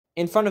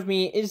In front of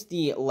me is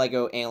the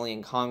LEGO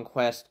Alien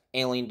Conquest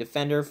Alien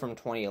Defender from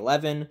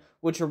 2011,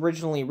 which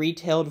originally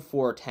retailed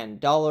for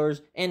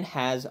 $10 and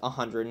has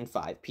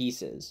 105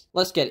 pieces.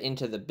 Let's get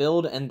into the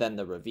build and then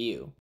the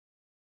review.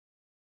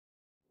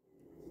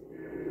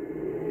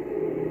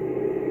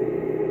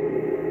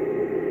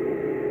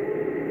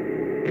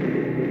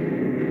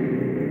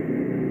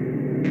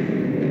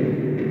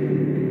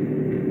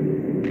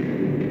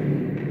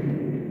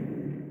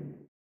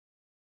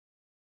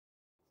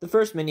 The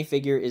first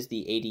minifigure is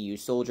the ADU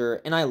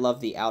Soldier, and I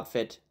love the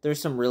outfit.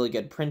 There's some really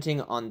good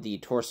printing on the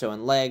torso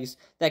and legs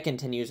that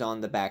continues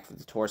on the back of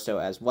the torso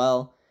as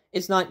well.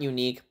 It's not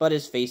unique, but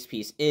his face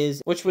piece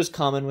is, which was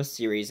common with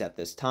series at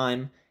this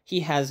time. He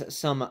has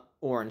some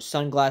orange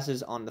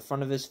sunglasses on the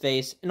front of his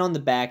face, and on the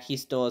back he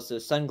still has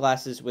those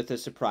sunglasses with a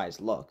surprised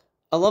look.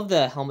 I love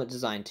the helmet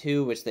design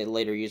too, which they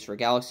later used for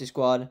Galaxy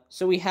Squad,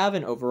 so we have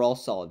an overall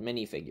solid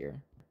minifigure.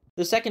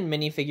 The second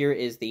minifigure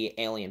is the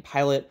Alien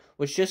Pilot,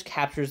 which just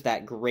captures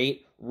that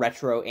great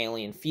retro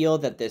alien feel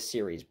that this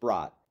series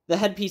brought. The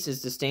headpiece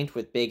is distinct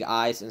with big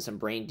eyes and some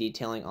brain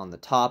detailing on the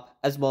top,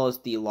 as well as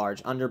the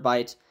large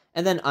underbite,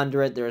 and then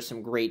under it there are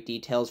some great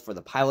details for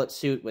the pilot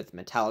suit with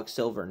metallic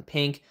silver and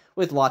pink,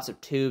 with lots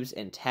of tubes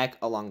and tech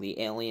along the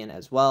alien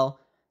as well.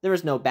 There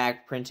is no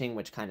back printing,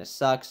 which kinda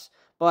sucks,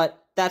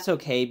 but that's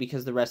okay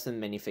because the rest of the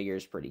minifigure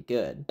is pretty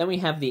good. Then we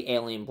have the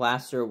Alien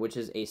Blaster, which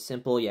is a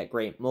simple yet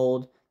great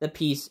mold. The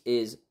piece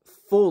is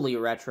fully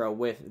retro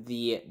with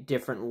the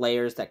different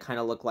layers that kind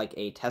of look like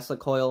a Tesla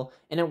coil,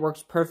 and it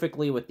works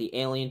perfectly with the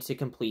alien to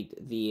complete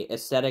the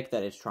aesthetic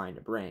that it's trying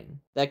to bring.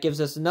 That gives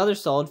us another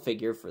solid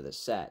figure for this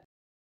set.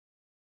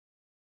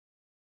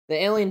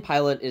 The Alien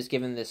Pilot is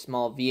given this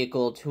small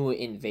vehicle to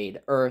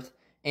invade Earth,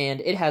 and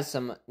it has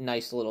some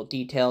nice little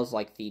details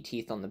like the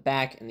teeth on the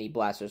back and the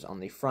blasters on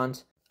the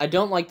front. I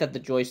don't like that the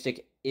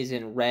joystick is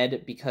in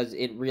red because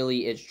it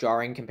really is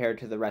jarring compared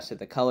to the rest of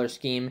the color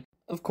scheme.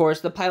 Of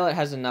course, the pilot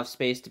has enough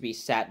space to be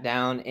sat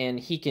down and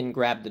he can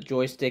grab the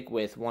joystick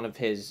with one of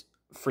his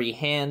free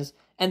hands,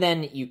 and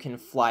then you can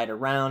fly it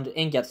around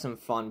and get some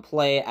fun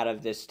play out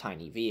of this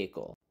tiny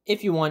vehicle.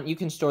 If you want, you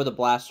can store the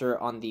blaster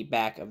on the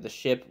back of the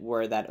ship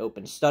where that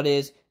open stud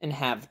is and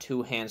have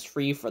two hands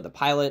free for the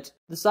pilot.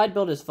 The side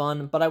build is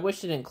fun, but I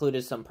wish it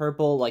included some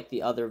purple like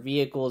the other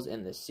vehicles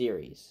in this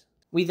series.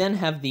 We then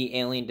have the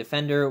Alien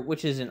Defender,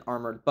 which is an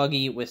armored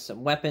buggy with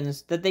some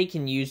weapons that they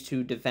can use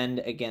to defend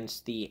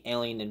against the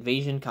alien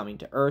invasion coming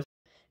to Earth.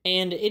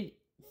 And it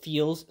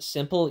feels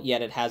simple,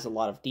 yet it has a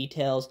lot of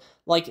details,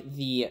 like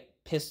the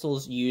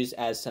pistols used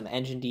as some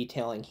engine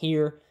detailing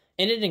here,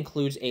 and it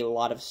includes a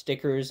lot of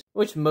stickers,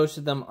 which most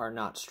of them are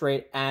not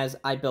straight, as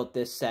I built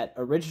this set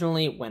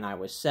originally when I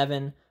was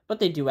 7, but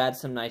they do add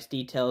some nice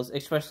details,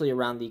 especially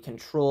around the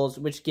controls,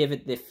 which give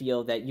it the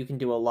feel that you can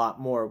do a lot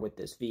more with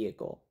this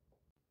vehicle.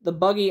 The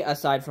buggy,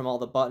 aside from all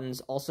the buttons,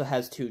 also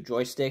has two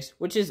joysticks,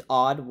 which is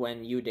odd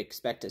when you'd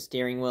expect a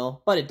steering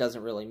wheel, but it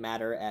doesn't really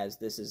matter as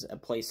this is a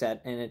playset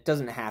and it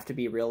doesn't have to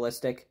be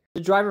realistic. The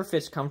driver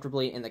fits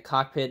comfortably in the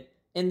cockpit,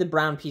 and the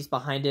brown piece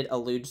behind it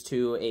alludes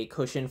to a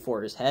cushion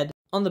for his head.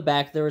 On the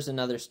back there is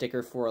another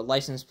sticker for a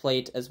license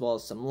plate as well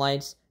as some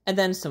lights, and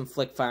then some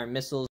flick-fire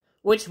missiles,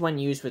 which when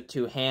used with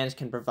two hands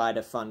can provide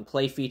a fun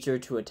play feature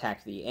to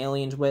attack the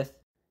aliens with.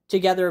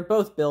 Together,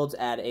 both builds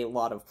add a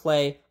lot of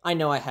play. I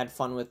know I had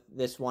fun with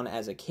this one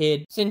as a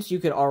kid, since you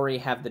could already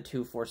have the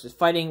two forces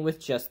fighting with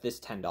just this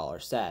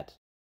 $10 set.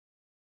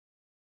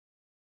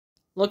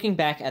 Looking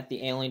back at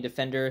the Alien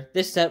Defender,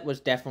 this set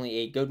was definitely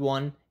a good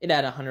one. It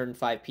had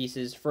 105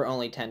 pieces for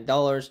only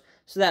 $10,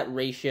 so that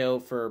ratio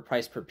for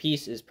price per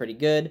piece is pretty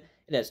good.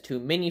 It has two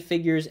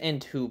minifigures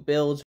and two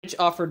builds, which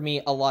offered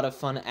me a lot of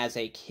fun as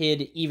a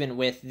kid, even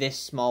with this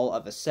small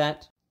of a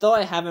set. Though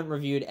I haven't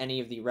reviewed any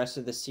of the rest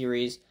of the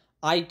series,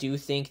 I do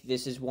think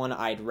this is one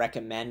I'd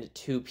recommend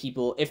to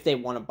people if they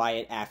want to buy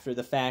it after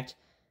the fact.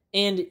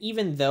 And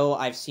even though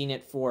I've seen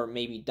it for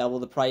maybe double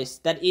the price,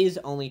 that is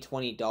only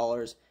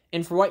 $20.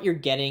 And for what you're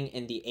getting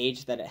in the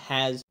age that it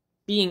has,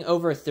 being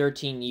over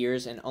 13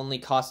 years and only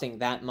costing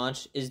that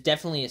much is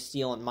definitely a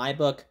steal in my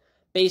book,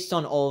 based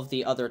on all of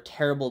the other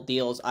terrible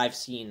deals I've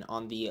seen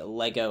on the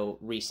LEGO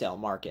resale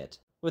market.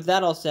 With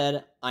that all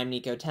said, I'm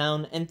Nico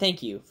Town, and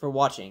thank you for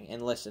watching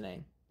and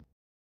listening.